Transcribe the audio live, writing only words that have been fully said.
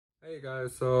Hey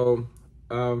guys, so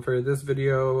for this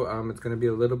video, it's going to be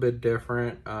a little bit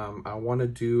different. I want to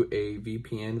do a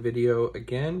VPN video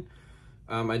again.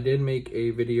 I did make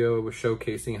a video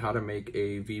showcasing how to make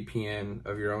a VPN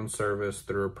of your own service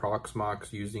through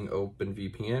Proxmox using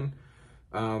OpenVPN.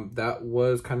 That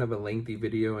was kind of a lengthy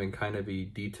video and kind of a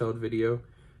detailed video,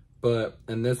 but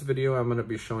in this video, I'm going to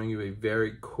be showing you a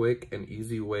very quick and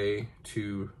easy way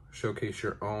to showcase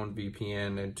your own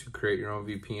VPN and to create your own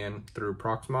VPN through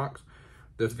Proxmox.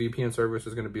 This VPN service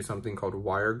is going to be something called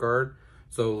WireGuard.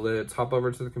 So let's hop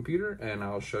over to the computer and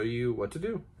I'll show you what to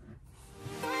do.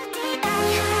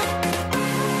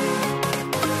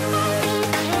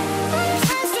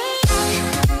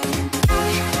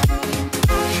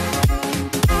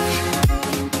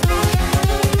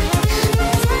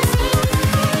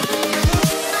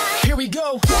 Here we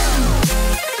go.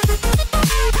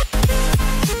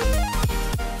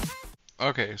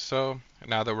 Okay, so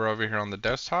now that we're over here on the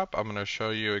desktop, I'm going to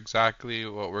show you exactly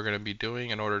what we're going to be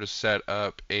doing in order to set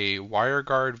up a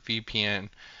WireGuard VPN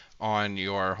on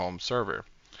your home server.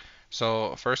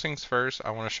 So first things first, I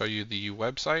want to show you the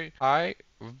website.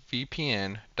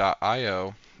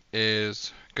 ivpn.io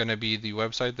is going to be the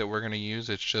website that we're going to use.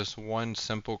 It's just one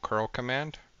simple curl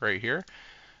command right here.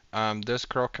 This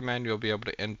curl command you'll be able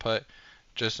to input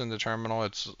just in the terminal.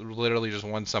 It's literally just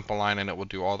one simple line and it will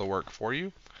do all the work for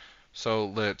you. So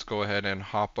let's go ahead and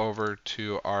hop over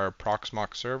to our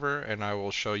Proxmox server and I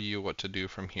will show you what to do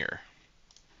from here.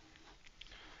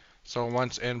 So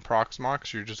once in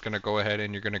Proxmox, you're just going to go ahead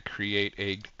and you're going to create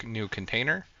a new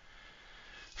container.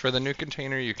 For the new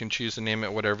container, you can choose to name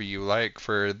it whatever you like.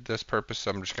 For this purpose,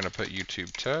 I'm just going to put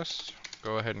YouTube test.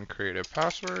 Go ahead and create a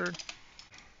password.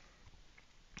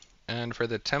 And for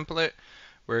the template,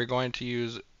 we're going to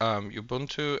use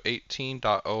Ubuntu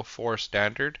 18.04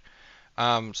 standard.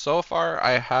 So far,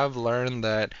 I have learned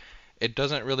that it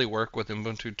doesn't really work with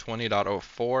Ubuntu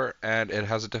 20.04 and it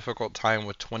has a difficult time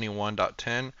with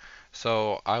 21.10.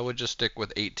 So I would just stick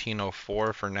with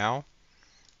 18.04 for now.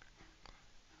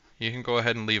 You can go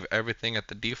ahead and leave everything at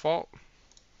the default.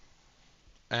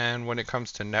 And when it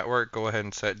comes to network, go ahead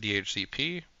and set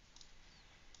DHCP.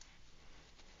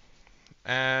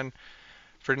 And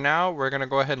for now, we're going to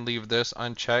go ahead and leave this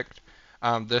unchecked.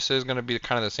 This is going to be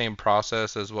kind of the same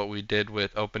process as what we did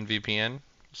with OpenVPN.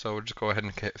 So we'll just go ahead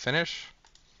and hit finish.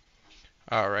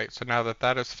 Alright, so now that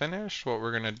that is finished, what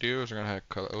we're going to do is we're going to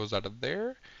close out of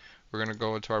there. We're going to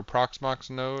go into our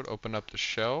Proxmox node, open up the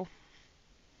shell.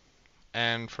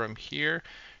 And from here,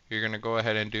 you're going to go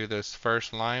ahead and do this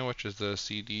first line, which is the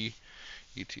cd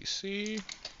etc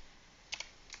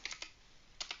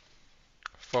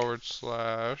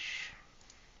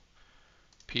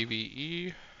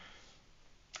 /PVE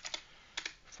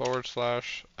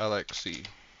 /LXC.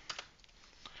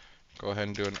 Go ahead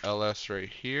and do an ls right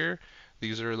here.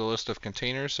 These are the list of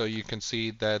containers, so you can see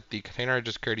that the container I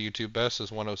just created YouTube best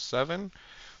is 107.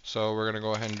 So we're going to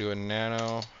go ahead and do a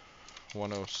nano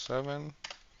 107.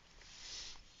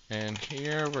 And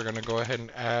here we're going to go ahead and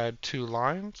add 2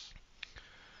 lines.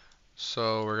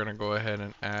 So we're going to go ahead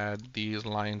and add these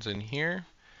lines in here.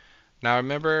 Now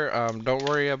remember, don't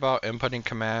worry about inputting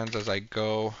commands as I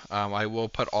go. I will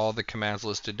put all the commands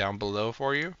listed down below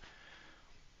for you.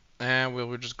 And we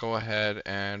will just go ahead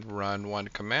and run one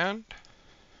command.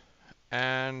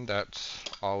 And that's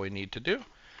all we need to do.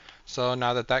 So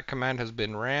now that that command has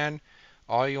been ran,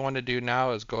 all you want to do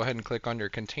now is go ahead and click on your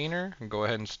container and go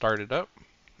ahead and start it up.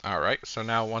 Alright, so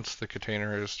now once the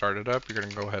container is started up, you're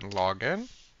going to go ahead and log in.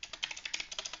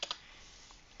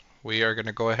 We are going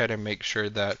to go ahead and make sure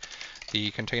that the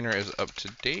container is up to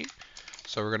date.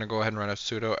 So we're going to go ahead and run a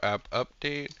sudo apt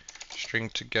update, string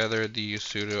together the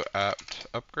sudo apt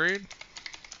upgrade.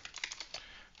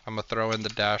 I'm going to throw in the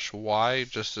 -y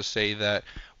just to say that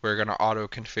we're going to auto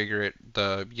configure it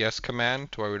the yes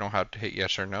command to where we don't have to hit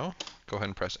yes or no. Go ahead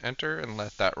and press enter and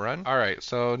let that run. Alright,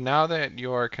 so now that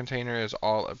your container is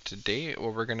all up to date,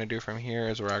 what we're going to do from here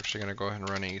is we're actually going to go ahead and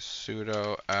run a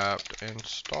sudo apt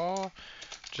install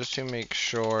just to make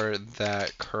sure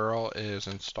that curl is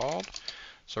installed.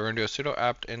 So we're going to do a sudo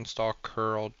apt install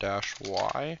curl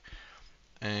 -y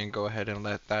and go ahead and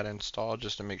let that install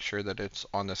just to make sure that it's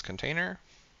on this container.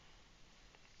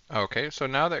 Okay, so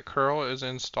now that curl is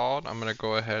installed, I'm going to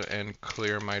go ahead and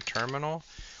clear my terminal.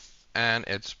 And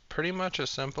it's pretty much as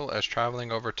simple as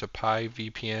traveling over to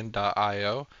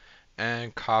pivpn.io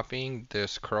and copying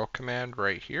this curl command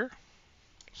right here.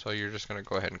 So you're just going to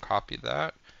go ahead and copy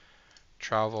that.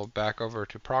 Travel back over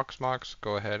to Proxmox,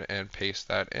 go ahead and paste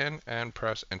that in and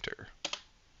press enter.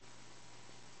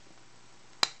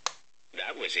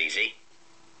 That was easy.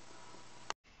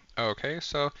 Okay,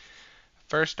 so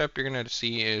first step you're going to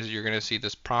see is you're going to see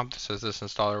this prompt that says this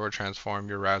installer will transform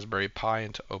your Raspberry Pi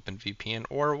into OpenVPN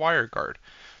or WireGuard.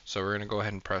 So we're going to go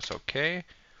ahead and press OK.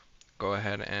 Go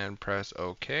ahead and press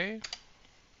OK.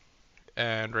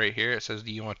 And right here it says,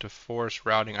 do you want to force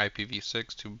routing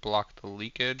IPv6 to block the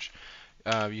leakage?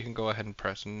 You can go ahead and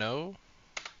press no.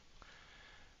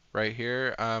 Right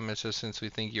here it says, since we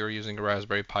think you're using a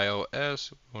Raspberry Pi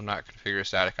OS, we will not configure a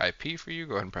static IP for you.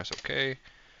 Go ahead and press OK.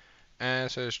 And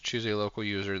it says choose a local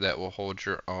user that will hold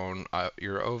your own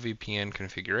your OVPN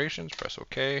configurations. Press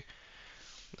OK.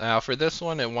 Now for this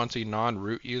one, it wants a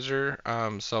non-root user.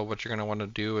 So what you're going to want to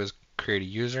do is create a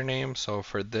username. So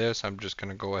for this, I'm just going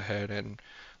to go ahead and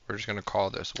we're just going to call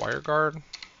this WireGuard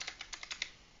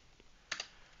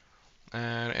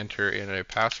and enter in a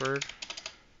password.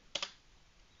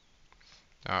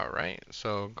 Alright,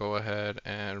 so go ahead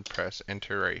and press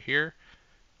enter right here.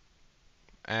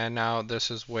 And now this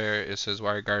is where it says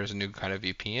WireGuard is a new kind of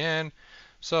VPN.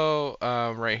 So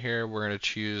right here we're going to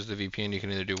choose the VPN. You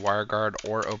can either do WireGuard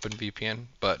or OpenVPN,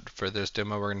 but for this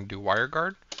demo we're going to do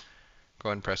WireGuard. Go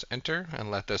ahead and press enter and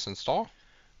let this install.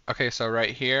 Okay, so right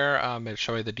here it's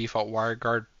showing the default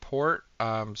WireGuard port.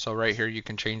 So right here you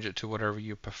can change it to whatever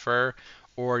you prefer,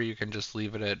 or you can just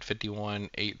leave it at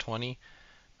 51820.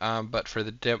 But for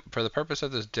the purpose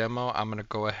of this demo, I'm going to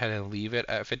go ahead and leave it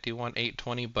at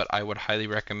 51820, but I would highly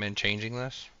recommend changing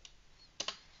this.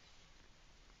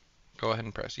 Go ahead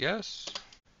and press yes.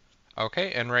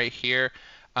 Okay, and right here,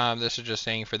 this is just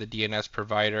saying for the DNS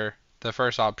provider, the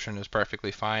first option is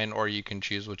perfectly fine, or you can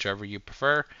choose whichever you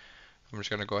prefer. I'm just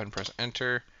going to go ahead and press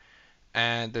enter.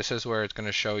 And this is where it's going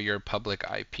to show your public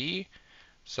IP.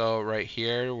 So right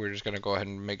here, we're just going to go ahead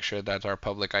and make sure that's our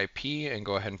public IP and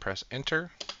go ahead and press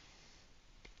enter.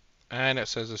 And it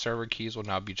says the server keys will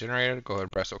now be generated. Go ahead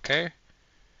and press OK.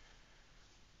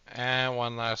 And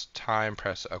one last time,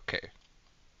 press OK.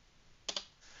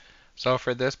 So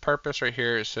for this purpose right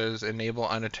here, it says enable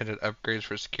unattended upgrades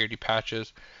for security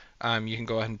patches. You can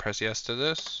go ahead and press yes to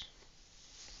this.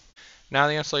 Now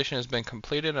the installation has been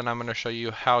completed, and I'm going to show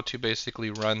you how to basically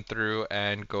run through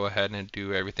and go ahead and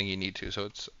do everything you need to. So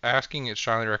it's asking, it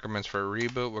strongly recommends for a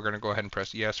reboot. We're going to go ahead and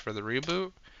press yes for the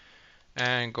reboot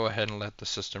and go ahead and let the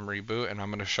system reboot, and I'm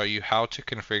going to show you how to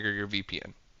configure your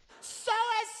VPN. So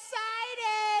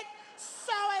excited!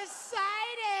 So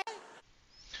excited!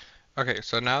 Okay,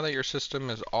 so now that your system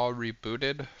is all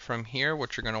rebooted, from here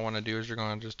what you're going to want to do is you're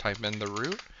going to just type in the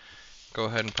root, go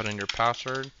ahead and put in your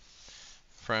password.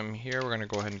 From here, we're going to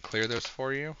go ahead and clear this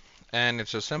for you. And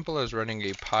it's as simple as running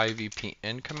a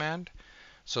PyVPN command.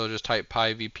 So just type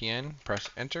PyVPN, press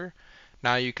enter.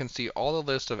 Now you can see all the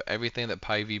list of everything that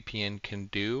PyVPN can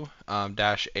do.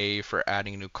 -A for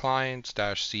adding new clients,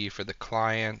 -C for the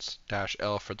clients,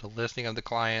 -L for the listing of the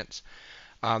clients.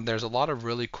 There's a lot of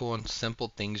really cool and simple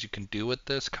things you can do with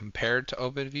this compared to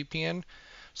OpenVPN.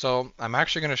 So I'm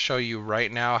actually going to show you right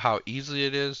now how easy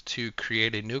it is to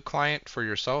create a new client for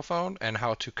your cell phone and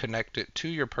how to connect it to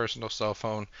your personal cell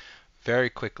phone very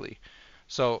quickly.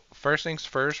 So first things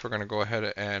first, we're going to go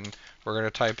ahead and we're going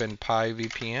to type in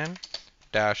PyVPN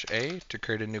 -A to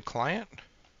create a new client.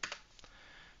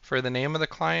 For the name of the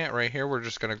client right here, we're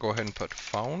just going to go ahead and put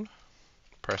phone,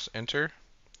 press enter.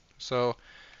 So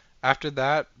after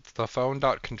that, the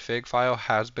phone.config file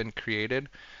has been created.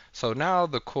 So now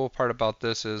the cool part about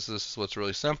this is what's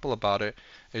really simple about it,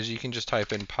 is you can just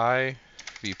type in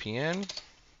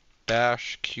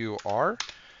PyVPN-QR,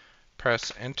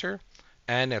 press enter,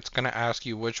 and it's going to ask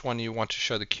you which one you want to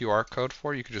show the QR code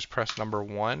for. You can just press number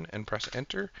 1 and press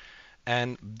enter.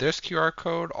 And this QR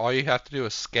code, all you have to do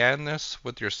is scan this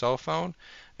with your cell phone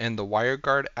in the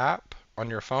WireGuard app on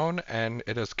your phone, and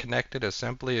it is connected as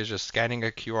simply as just scanning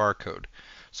a QR code.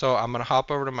 So I'm going to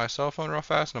hop over to my cell phone real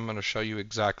fast and I'm going to show you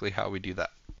exactly how we do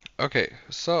that. Okay,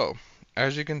 so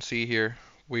as you can see here,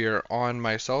 we are on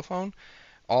my cell phone.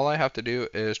 All I have to do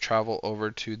is travel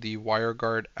over to the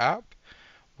WireGuard app.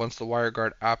 Once the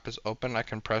WireGuard app is open, I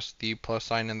can press the plus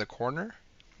sign in the corner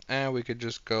and we could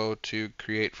just go to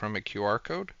create from a QR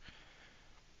code.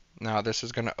 Now this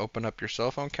is going to open up your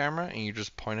cell phone camera and you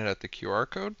just point it at the QR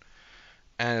code.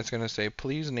 And it's going to say,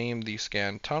 please name the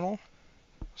scan tunnel.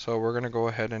 So we're going to go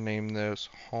ahead and name this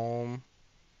home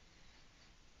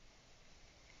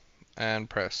and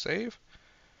press save.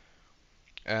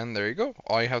 And there you go.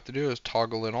 All you have to do is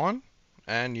toggle it on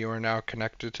and you are now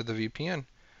connected to the VPN.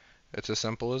 It's as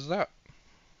simple as that.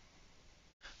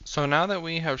 So now that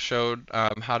we have showed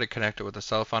how to connect it with a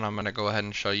cell phone, I'm going to go ahead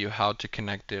and show you how to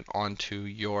connect it onto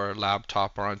your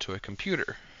laptop or onto a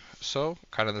computer. So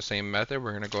kind of the same method,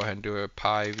 we're going to go ahead and do a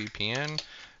PyVPN-A.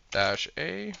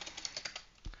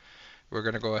 We're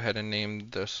going to go ahead and name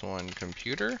this one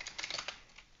computer.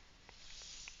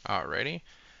 Alrighty.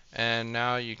 And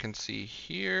now you can see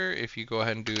here, if you go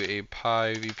ahead and do a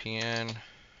pi VPN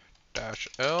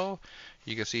 -L,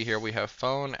 you can see here we have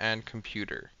phone and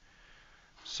computer.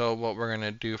 So what we're going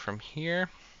to do from here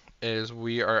is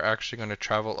we are actually going to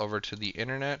travel over to the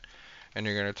internet, and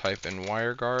you're going to type in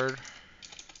WireGuard,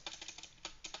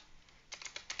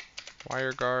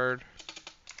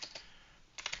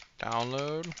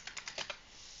 download.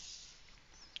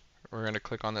 We're going to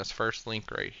click on this first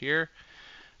link right here,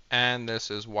 and this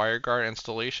is WireGuard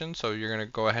installation. So you're going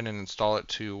to go ahead and install it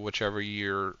to whichever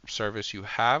your service you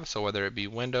have. So whether it be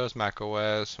Windows, Mac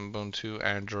OS, Ubuntu,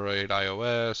 Android,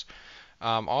 iOS,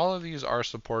 all of these are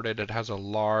supported. It has a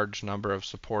large number of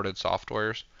supported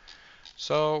softwares.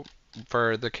 So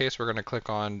for the case, we're going to click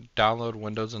on download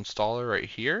Windows installer right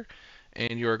here,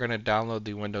 and you're going to download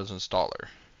the Windows installer.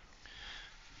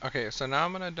 Okay, so now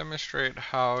I'm going to demonstrate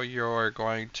how you're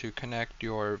going to connect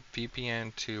your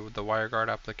VPN to the WireGuard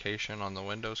application on the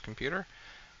Windows computer.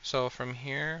 So from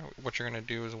here, what you're going to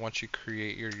do is once you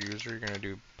create your user, you're going to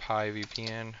do pi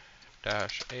VPN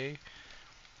 -A.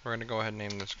 We're going to go ahead and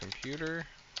name this computer.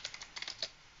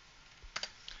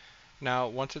 Now,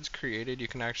 once it's created, you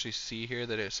can actually see here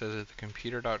that it says that the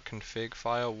computer.config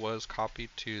file was copied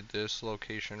to this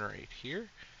location right here.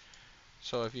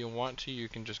 So if you want to, you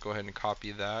can just go ahead and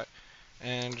copy that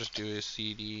and just do a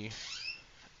CD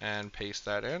and paste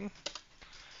that in.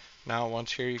 Now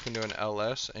once here, you can do an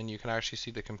ls and you can actually see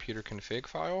the computer config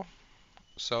file.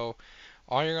 So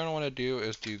all you're going to want to do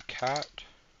is do cat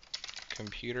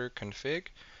computer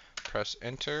config, press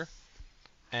enter,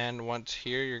 and once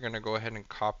here you're going to go ahead and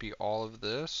copy all of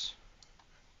this.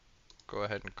 Go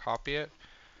ahead and copy it.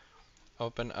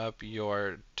 Open up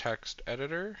your text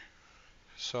editor.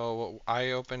 So what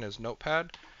I open is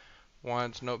Notepad.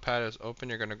 Once Notepad is open,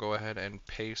 you're going to go ahead and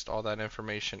paste all that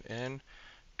information in.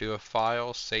 Do a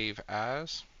file, save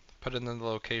as, put it in the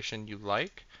location you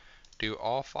like, do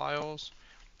all files,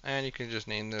 and you can just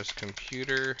name this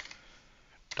computer.conf,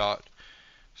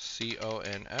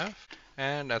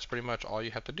 and that's pretty much all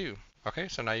you have to do. Okay,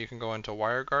 so now you can go into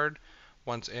WireGuard.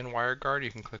 Once in WireGuard,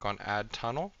 you can click on Add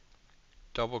Tunnel,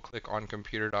 double click on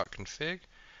computer.config,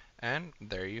 and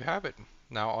there you have it.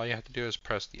 Now all you have to do is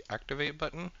press the activate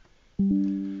button,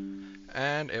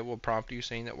 and it will prompt you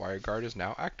saying that WireGuard is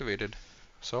now activated.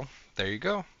 So there you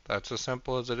go. That's as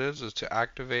simple as it is to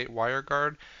activate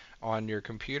WireGuard on your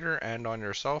computer and on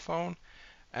your cell phone,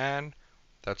 and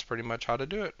that's pretty much how to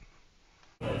do it.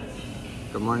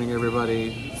 Good morning,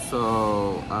 everybody.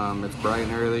 So it's bright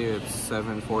and early. It's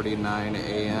 7:49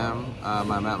 a.m.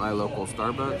 I'm at my local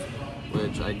Starbucks,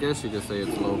 which I guess you could say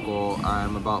it's local.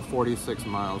 I'm about 46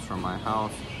 miles from my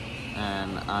house,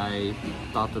 and I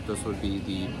thought that this would be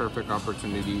the perfect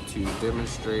opportunity to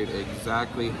demonstrate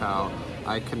exactly how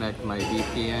I connect my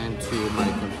VPN to my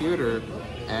computer,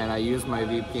 and I use my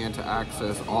VPN to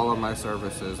access all of my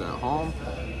services at home.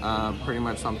 Pretty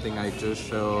much something I just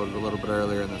showed a little bit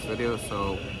earlier in this video,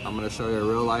 so I'm going to show you a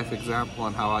real life example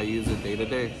on how I use it day to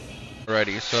day.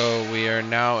 Alrighty, so we are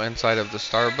now inside of the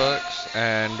Starbucks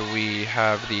and we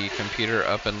have the computer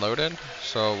up and loaded.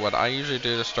 So what I usually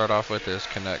do to start off with is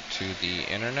connect to the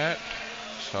internet.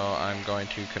 So I'm going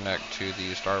to connect to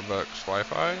the Starbucks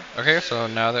Wi-Fi. Okay, so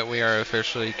now that we are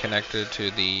officially connected to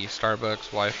the Starbucks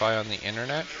Wi-Fi on the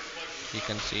internet, you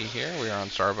can see here we are on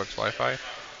Starbucks Wi-Fi.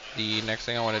 The next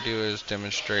thing I want to do is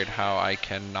demonstrate how I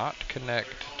cannot connect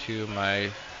to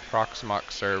my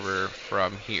Proxmox server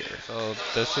from here. So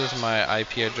this is my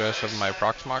IP address of my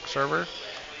Proxmox server.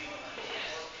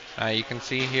 You can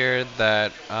see here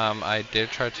that I did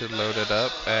try to load it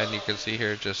up, and you can see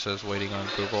here it just says waiting on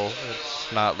Google.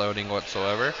 It's not loading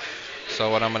whatsoever. So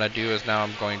what I'm going to do is now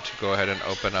I'm going to go ahead and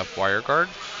open up WireGuard.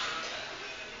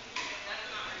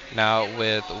 Now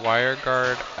with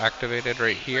WireGuard activated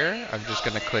right here, I'm just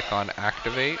going to click on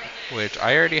activate, which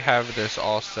I already have this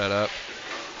all set up.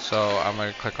 So I'm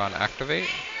going to click on activate.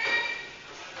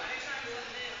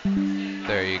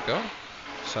 There you go.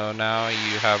 So now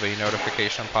you have a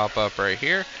notification pop up right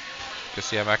here. You can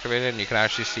see I'm activated, and you can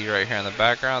actually see right here in the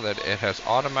background that it has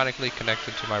automatically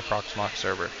connected to my Proxmox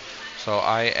server. So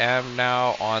I am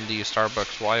now on the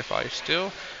Starbucks Wi-Fi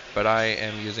still, but I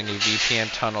am using a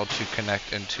VPN tunnel to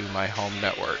connect into my home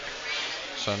network.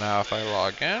 So now if I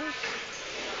log in,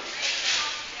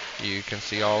 you can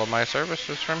see all of my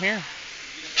services from here.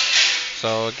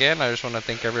 So again, I just want to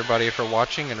thank everybody for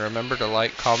watching, and remember to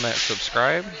like, comment,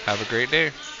 subscribe. Have a great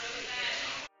day.